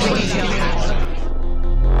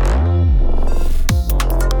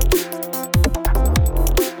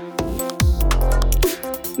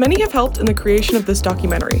 Many have helped in the creation of this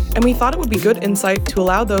documentary, and we thought it would be good insight to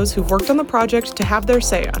allow those who've worked on the project to have their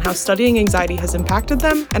say on how studying anxiety has impacted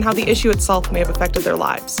them and how the issue itself may have affected their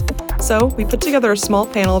lives. So, we put together a small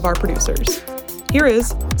panel of our producers. Here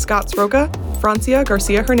is Scott Sroka, Francia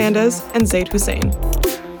Garcia Hernandez, and Zaid Hussein.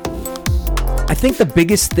 I think the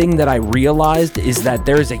biggest thing that I realized is that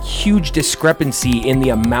there is a huge discrepancy in the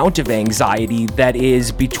amount of anxiety that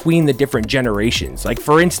is between the different generations. Like,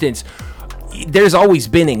 for instance, there's always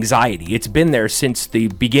been anxiety. It's been there since the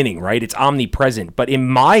beginning, right? It's omnipresent. But in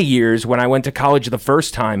my years, when I went to college the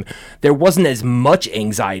first time, there wasn't as much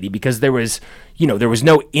anxiety because there was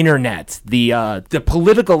no internet. The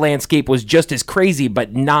political landscape was just as crazy,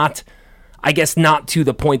 but not to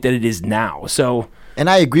the point that it is now. So... And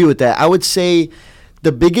I agree with that. I would say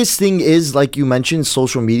the biggest thing is, like you mentioned,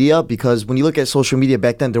 social media, because when you look at social media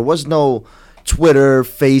back then, there was no Twitter,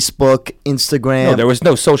 Facebook, Instagram. No, there was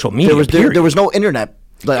no social media. There was no internet.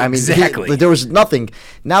 Exactly. There was nothing.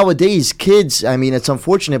 Nowadays, kids, it's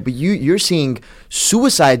unfortunate, but you're seeing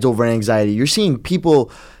suicides over anxiety. You're seeing people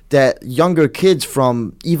that younger kids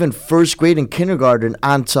from even first grade and kindergarten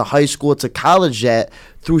on to high school to college that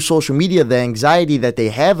through social media, the anxiety that they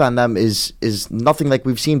have on them is nothing like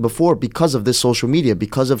we've seen before because of this social media,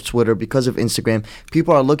 because of Twitter, because of Instagram.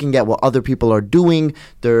 People are looking at what other people are doing.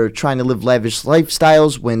 They're trying to live lavish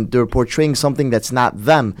lifestyles when they're portraying something that's not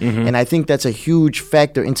them. Mm-hmm. And I think that's a huge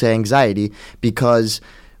factor into anxiety because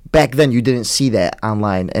back then you didn't see that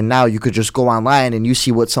online, and now you could just go online and you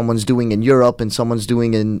see what someone's doing in Europe and someone's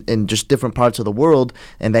doing in just different parts of the world,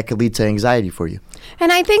 and that could lead to anxiety for you.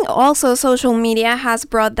 And I think also social media has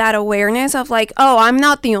brought that awareness of like, oh, I'm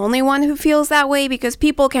not the only one who feels that way, because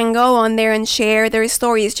people can go on there and share their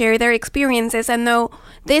stories, share their experiences, and know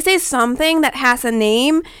this is something that has a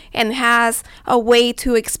name and has a way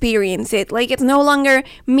to experience it. Like, it's no longer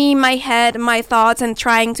me, my head, my thoughts, and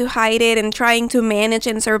trying to hide it and trying to manage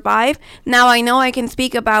and survive. Now I know I can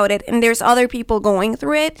speak about it, and there's other people going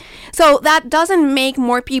through it. So that doesn't make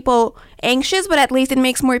more people anxious, but at least it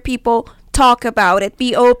makes more people talk about it,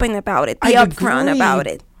 be open about it, be upfront about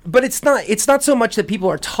it. But it's not so much that people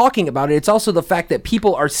are talking about it. It's also the fact that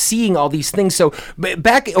people are seeing all these things. So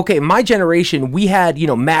my generation, we had,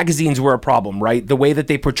 magazines were a problem, right? The way that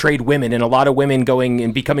they portrayed women, and a lot of women going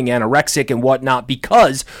and becoming anorexic and whatnot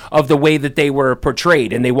because of the way that they were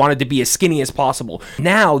portrayed, and they wanted to be as skinny as possible.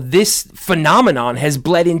 Now, this phenomenon has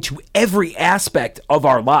bled into every aspect of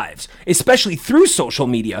our lives, especially through social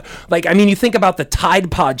media. Like, you think about the Tide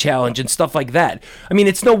Pod challenge and stuff like that.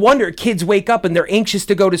 It's no wonder kids wake up and they're anxious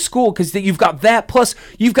to go to school because you've got that, plus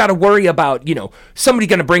you've got to worry about somebody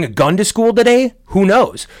going to bring a gun to school today. Who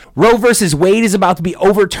knows? Roe versus Wade is about to be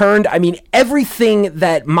overturned. Everything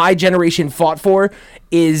that my generation fought for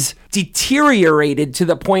is deteriorated to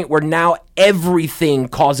the point where now everything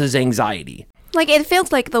causes anxiety. Like, it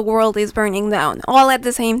feels like the world is burning down all at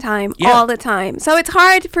the same time, yeah. All the time. So it's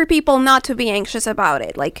hard for people not to be anxious about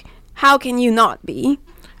it. Like, how can you not be?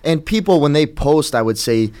 And people, when they post, I would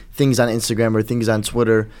say, things on Instagram or things on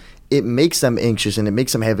Twitter, it makes them anxious and it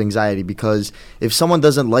makes them have anxiety, because if someone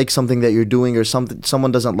doesn't like something that you're doing, or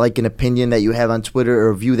someone doesn't like an opinion that you have on Twitter or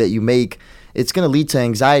a view that you make, it's going to lead to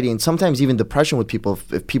anxiety and sometimes even depression with people.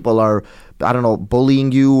 If people are, I don't know,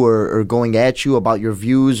 bullying you or going at you about your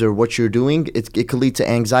views or what you're doing, it could lead to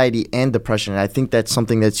anxiety and depression. And I think that's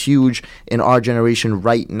something that's huge in our generation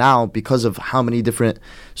right now because of how many different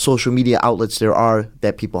social media outlets there are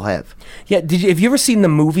that people have. Yeah, have you ever seen the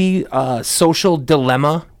movie Social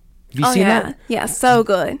Dilemma? Have you seen that? Yeah, so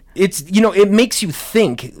good. It's, it makes you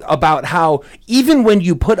think about how even when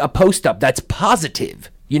you put a post up that's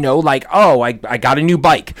positive, like, oh, I got a new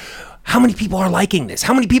bike. How many people are liking this?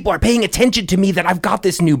 How many people are paying attention to me that I've got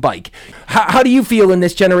this new bike? How do you feel in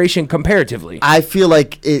this generation comparatively? I feel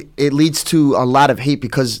like it leads to a lot of hate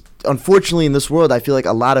because, unfortunately, in this world, I feel like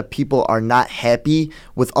a lot of people are not happy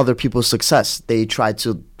with other people's success. They try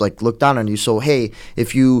to, look down on you. So, hey,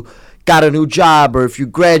 if you got a new job or if you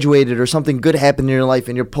graduated or something good happened in your life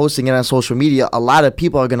and you're posting it on social media, a lot of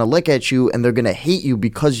people are going to look at you and they're going to hate you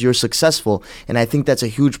because you're successful. And I think that's a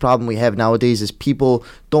huge problem we have nowadays is people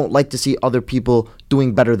don't like to see other people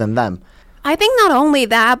doing better than them. I think not only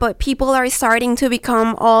that, but people are starting to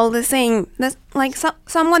become all the same.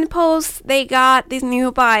 Someone posts they got this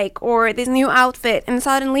new bike or this new outfit, and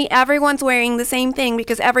suddenly everyone's wearing the same thing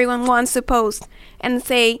because everyone wants to post and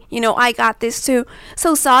say, I got this too.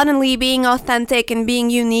 So suddenly being authentic and being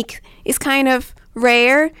unique is kind of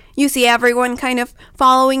rare. You see everyone kind of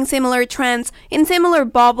following similar trends in similar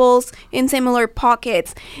bubbles, in similar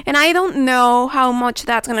pockets. And I don't know how much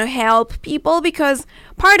that's going to help people, because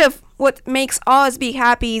part of what makes us be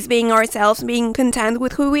happy is being ourselves, being content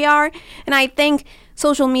with who we are. And I think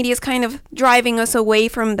social media is kind of driving us away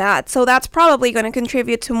from that. So that's probably going to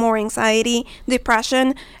contribute to more anxiety,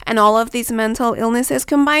 depression, and all of these mental illnesses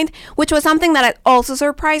combined, which was something that also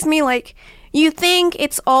surprised me. You think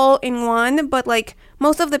it's all in one, but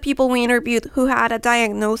most of the people we interviewed who had a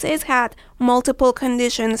diagnosis had multiple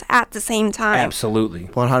conditions at the same time. Absolutely.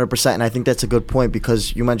 100%. And I think that's a good point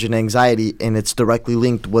because you mentioned anxiety and it's directly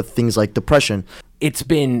linked with things like depression. It's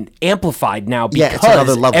been amplified now it's another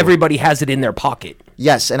because level. Everybody has it in their pocket.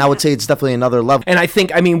 Yes, and I would say it's definitely another level. And I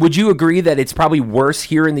think, would you agree that it's probably worse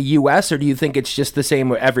here in the U.S., or do you think it's just the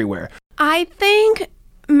same everywhere? I think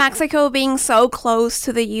Mexico being so close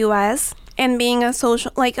to the U.S., and being a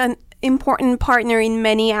an important partner in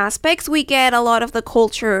many aspects, we get a lot of the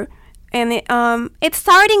culture, and it's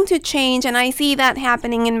starting to change, and I see that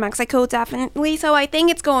happening in Mexico definitely. So I think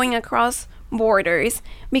it's going across borders,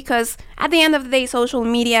 because at the end of the day, social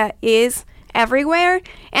media is everywhere,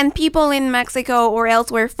 and people in Mexico or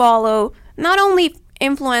elsewhere follow not only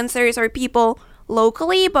influencers or people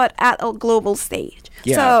locally, but at a global stage.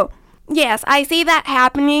 Yeah. So yes, I see that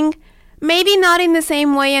happening. Maybe not in the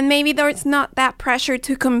same way, and maybe there's not that pressure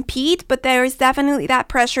to compete, but there is definitely that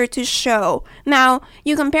pressure to show. Now,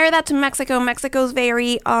 you compare that to Mexico. Mexico's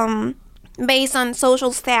very based on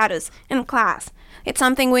social status and class. It's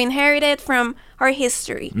something we inherited from our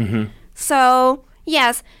history. Mm-hmm. So,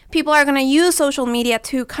 yes, people are going to use social media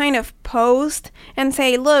to kind of post and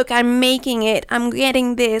say, look, I'm making it, I'm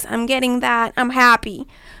getting this, I'm getting that, I'm happy.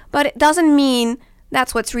 But it doesn't mean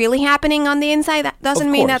that's what's really happening on the inside. That doesn't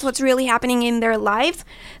mean that's what's really happening in their lives.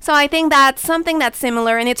 So I think that's something that's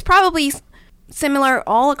similar, and it's probably similar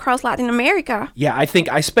all across Latin America. Yeah, I think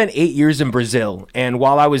I spent 8 years in Brazil, and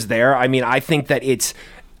while I was there, I think that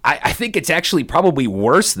I think it's actually probably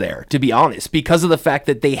worse there, to be honest, because of the fact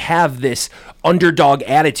that they have this underdog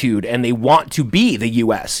attitude and they want to be the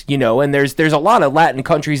U.S., and there's a lot of Latin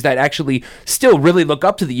countries that actually still really look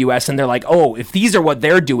up to the U.S. and they're like, oh, if these are what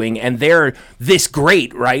they're doing and they're this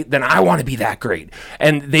great, right, then I want to be that great.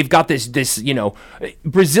 And they've got this,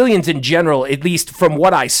 Brazilians in general, at least from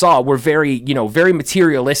what I saw, were very, very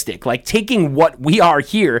materialistic, like taking what we are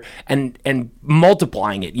here and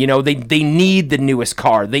multiplying it. They need the newest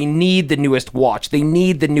car. They need the newest watch. They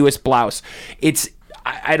need the newest blouse.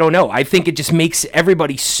 I don't know. I think it just makes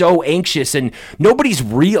everybody so anxious, and nobody's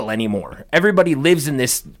real anymore. Everybody lives in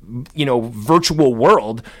this, virtual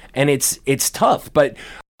world, and it's tough. But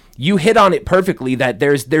you hit on it perfectly that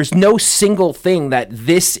there's no single thing that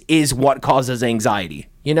this is what causes anxiety.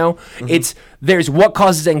 Mm-hmm. There's what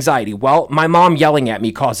causes anxiety. Well, my mom yelling at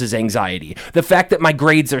me causes anxiety. The fact that my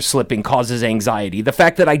grades are slipping causes anxiety. The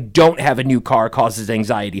fact that I don't have a new car causes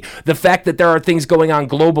anxiety. The fact that there are things going on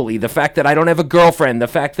globally. The fact that I don't have a girlfriend. The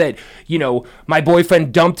fact that, my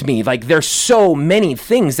boyfriend dumped me. There's so many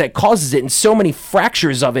things that causes it and so many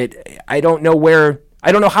fractures of it. I don't know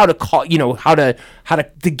how to call, how to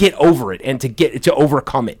get over it and to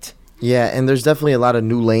overcome it. Yeah, and there's definitely a lot of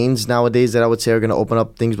new lanes nowadays that I would say are going to open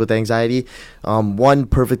up things with anxiety. One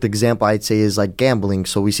perfect example I'd say is like gambling.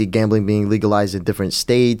 So we see gambling being legalized in different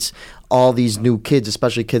states. All these new kids,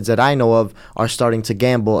 especially kids that I know of, are starting to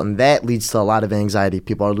gamble, and that leads to a lot of anxiety.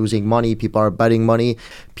 People are losing money. People are betting money.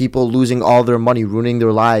 People losing all their money, ruining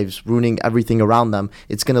their lives, ruining everything around them.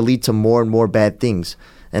 It's going to lead to more and more bad things.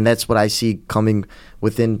 And that's what I see coming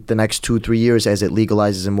within the next 2-3 years as it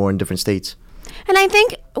legalizes in more in different states. And I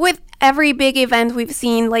think with every big event we've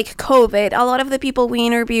seen, like COVID, a lot of the people we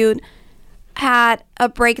interviewed had a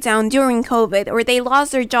breakdown during COVID, or they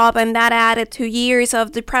lost their job, and that added to years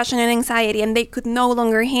of depression and anxiety, and they could no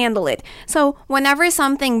longer handle it. So whenever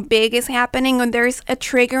something big is happening and there's a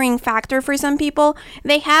triggering factor for some people,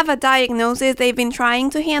 they have a diagnosis, they've been trying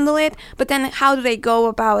to handle it, but then how do they go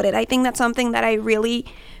about it? I think that's something that I really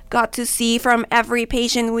got to see from every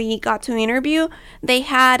patient we got to interview. They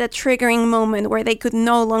had a triggering moment where they could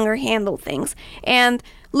no longer handle things. And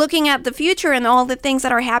looking at the future and all the things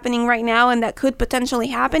that are happening right now and that could potentially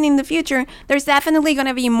happen in the future, there's definitely going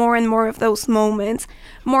to be more and more of those moments,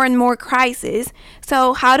 more and more crises.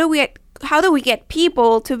 So how do we get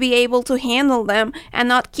people to be able to handle them and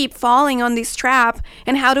not keep falling on this trap?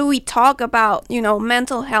 And how do we talk about,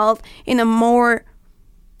 mental health in a more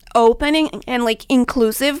open and like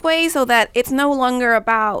inclusive way, so that it's no longer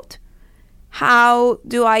about how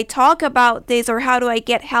do I talk about this or how do I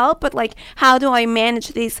get help, but like how do I manage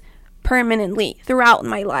this permanently throughout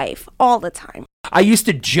my life all the time. I used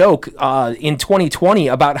to joke in 2020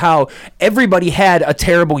 about how everybody had a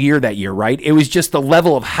terrible year that year, right? It was just the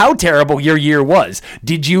level of how terrible your year was.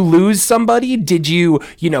 Did you lose somebody? Did you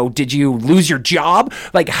lose your job?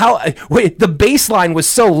 Like the baseline was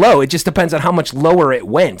so low. It just depends on how much lower it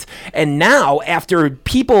went. And now after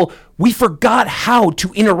we forgot how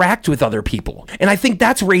to interact with other people. And I think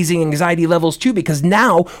that's raising anxiety levels too, because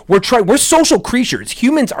now we're social creatures.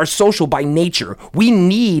 Humans are social by nature. We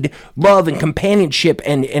need love and companionship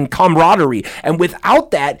and camaraderie. And without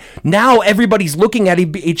that, now everybody's looking at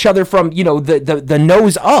each other from, the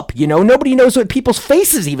nose up. Nobody knows what people's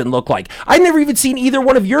faces even look like. I've never even seen either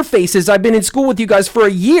one of your faces. I've been in school with you guys for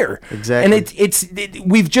a year. Exactly.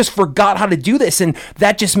 And we've just forgot how to do this. And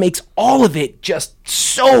that just makes all of it just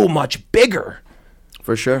so much bigger.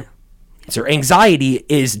 For sure. So anxiety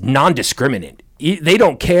is non-discriminate. They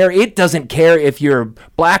don't care. It doesn't care if you're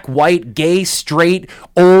black, white, gay, straight,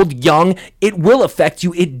 old, young. It will affect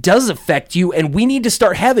you. It does affect you. And we need to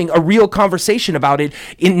start having a real conversation about it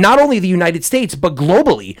in not only the United States, but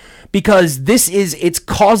globally, because it's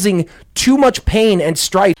causing too much pain and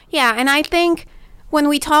strife. Yeah, and I think when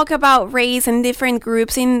we talk about race and different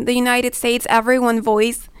groups in the United States, everyone's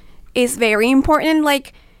voice is very important.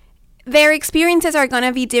 Like, their experiences are going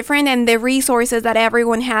to be different, and the resources that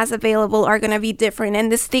everyone has available are going to be different,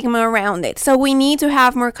 and the stigma around it. So we need to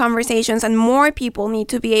have more conversations, and more people need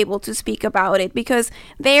to be able to speak about it, because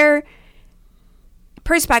their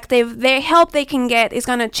perspective, their help they can get is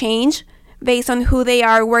going to change based on who they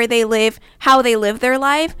are, where they live, how they live their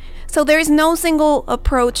life. So there's no single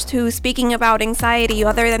approach to speaking about anxiety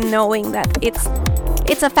other than knowing that it's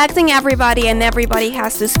affecting everybody, and everybody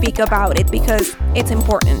has to speak about it because it's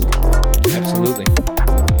important. Absolutely.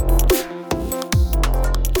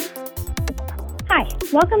 Hi,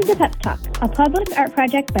 welcome to Pep Talk, a public art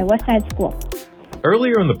project by Westside School.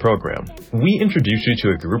 Earlier in the program, we introduced you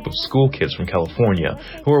to a group of school kids from California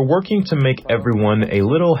who are working to make everyone a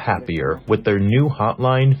little happier with their new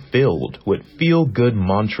hotline filled with feel-good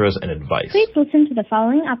mantras and advice. Please listen to the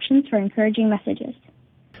following options for encouraging messages.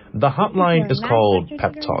 The hotline is called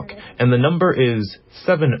Pep Talk, and the number is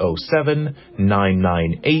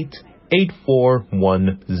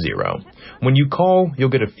 707-998-8410. When you call, you'll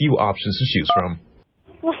get a few options to choose from.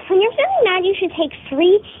 Well, when you're feeling mad, you should take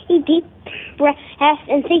 3 deep breaths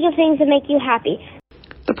and think of things that make you happy.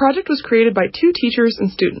 The project was created by 2 teachers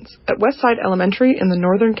and students at Westside Elementary in the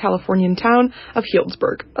Northern Californian town of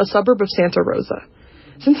Healdsburg, a suburb of Santa Rosa.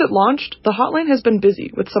 Since it launched, the hotline has been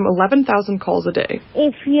busy with some 11,000 calls a day.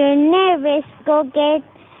 If you're nervous, go get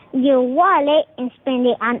your wallet and spend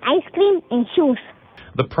it on ice cream and shoes.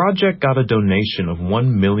 The project got a donation of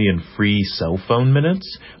 1 million free cell phone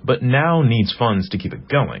minutes, but now needs funds to keep it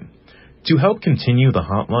going. To help continue the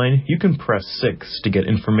hotline, you can press 6 to get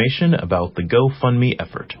information about the GoFundMe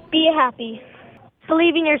effort. Be happy.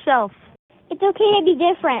 Believe in yourself. It's okay to be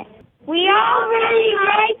different. We all really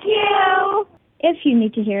like you. If you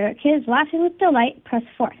need to hear kids laughing with delight, press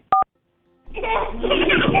 4.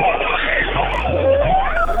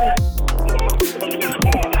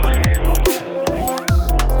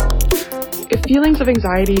 If feelings of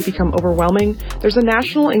anxiety become overwhelming, there's a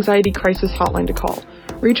national anxiety crisis hotline to call.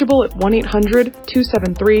 reachable at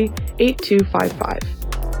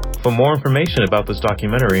 1-800-273-8255. For more information about this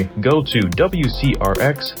documentary, go to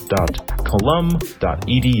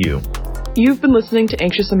wcrx.colum.edu. You've been listening to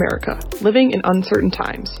Anxious America, Living in Uncertain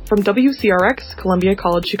Times, from WCRX, Columbia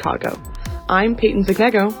College, Chicago. I'm Peyton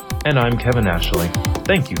Zignego. And I'm Kevin Ashley.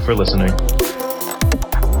 Thank you for listening.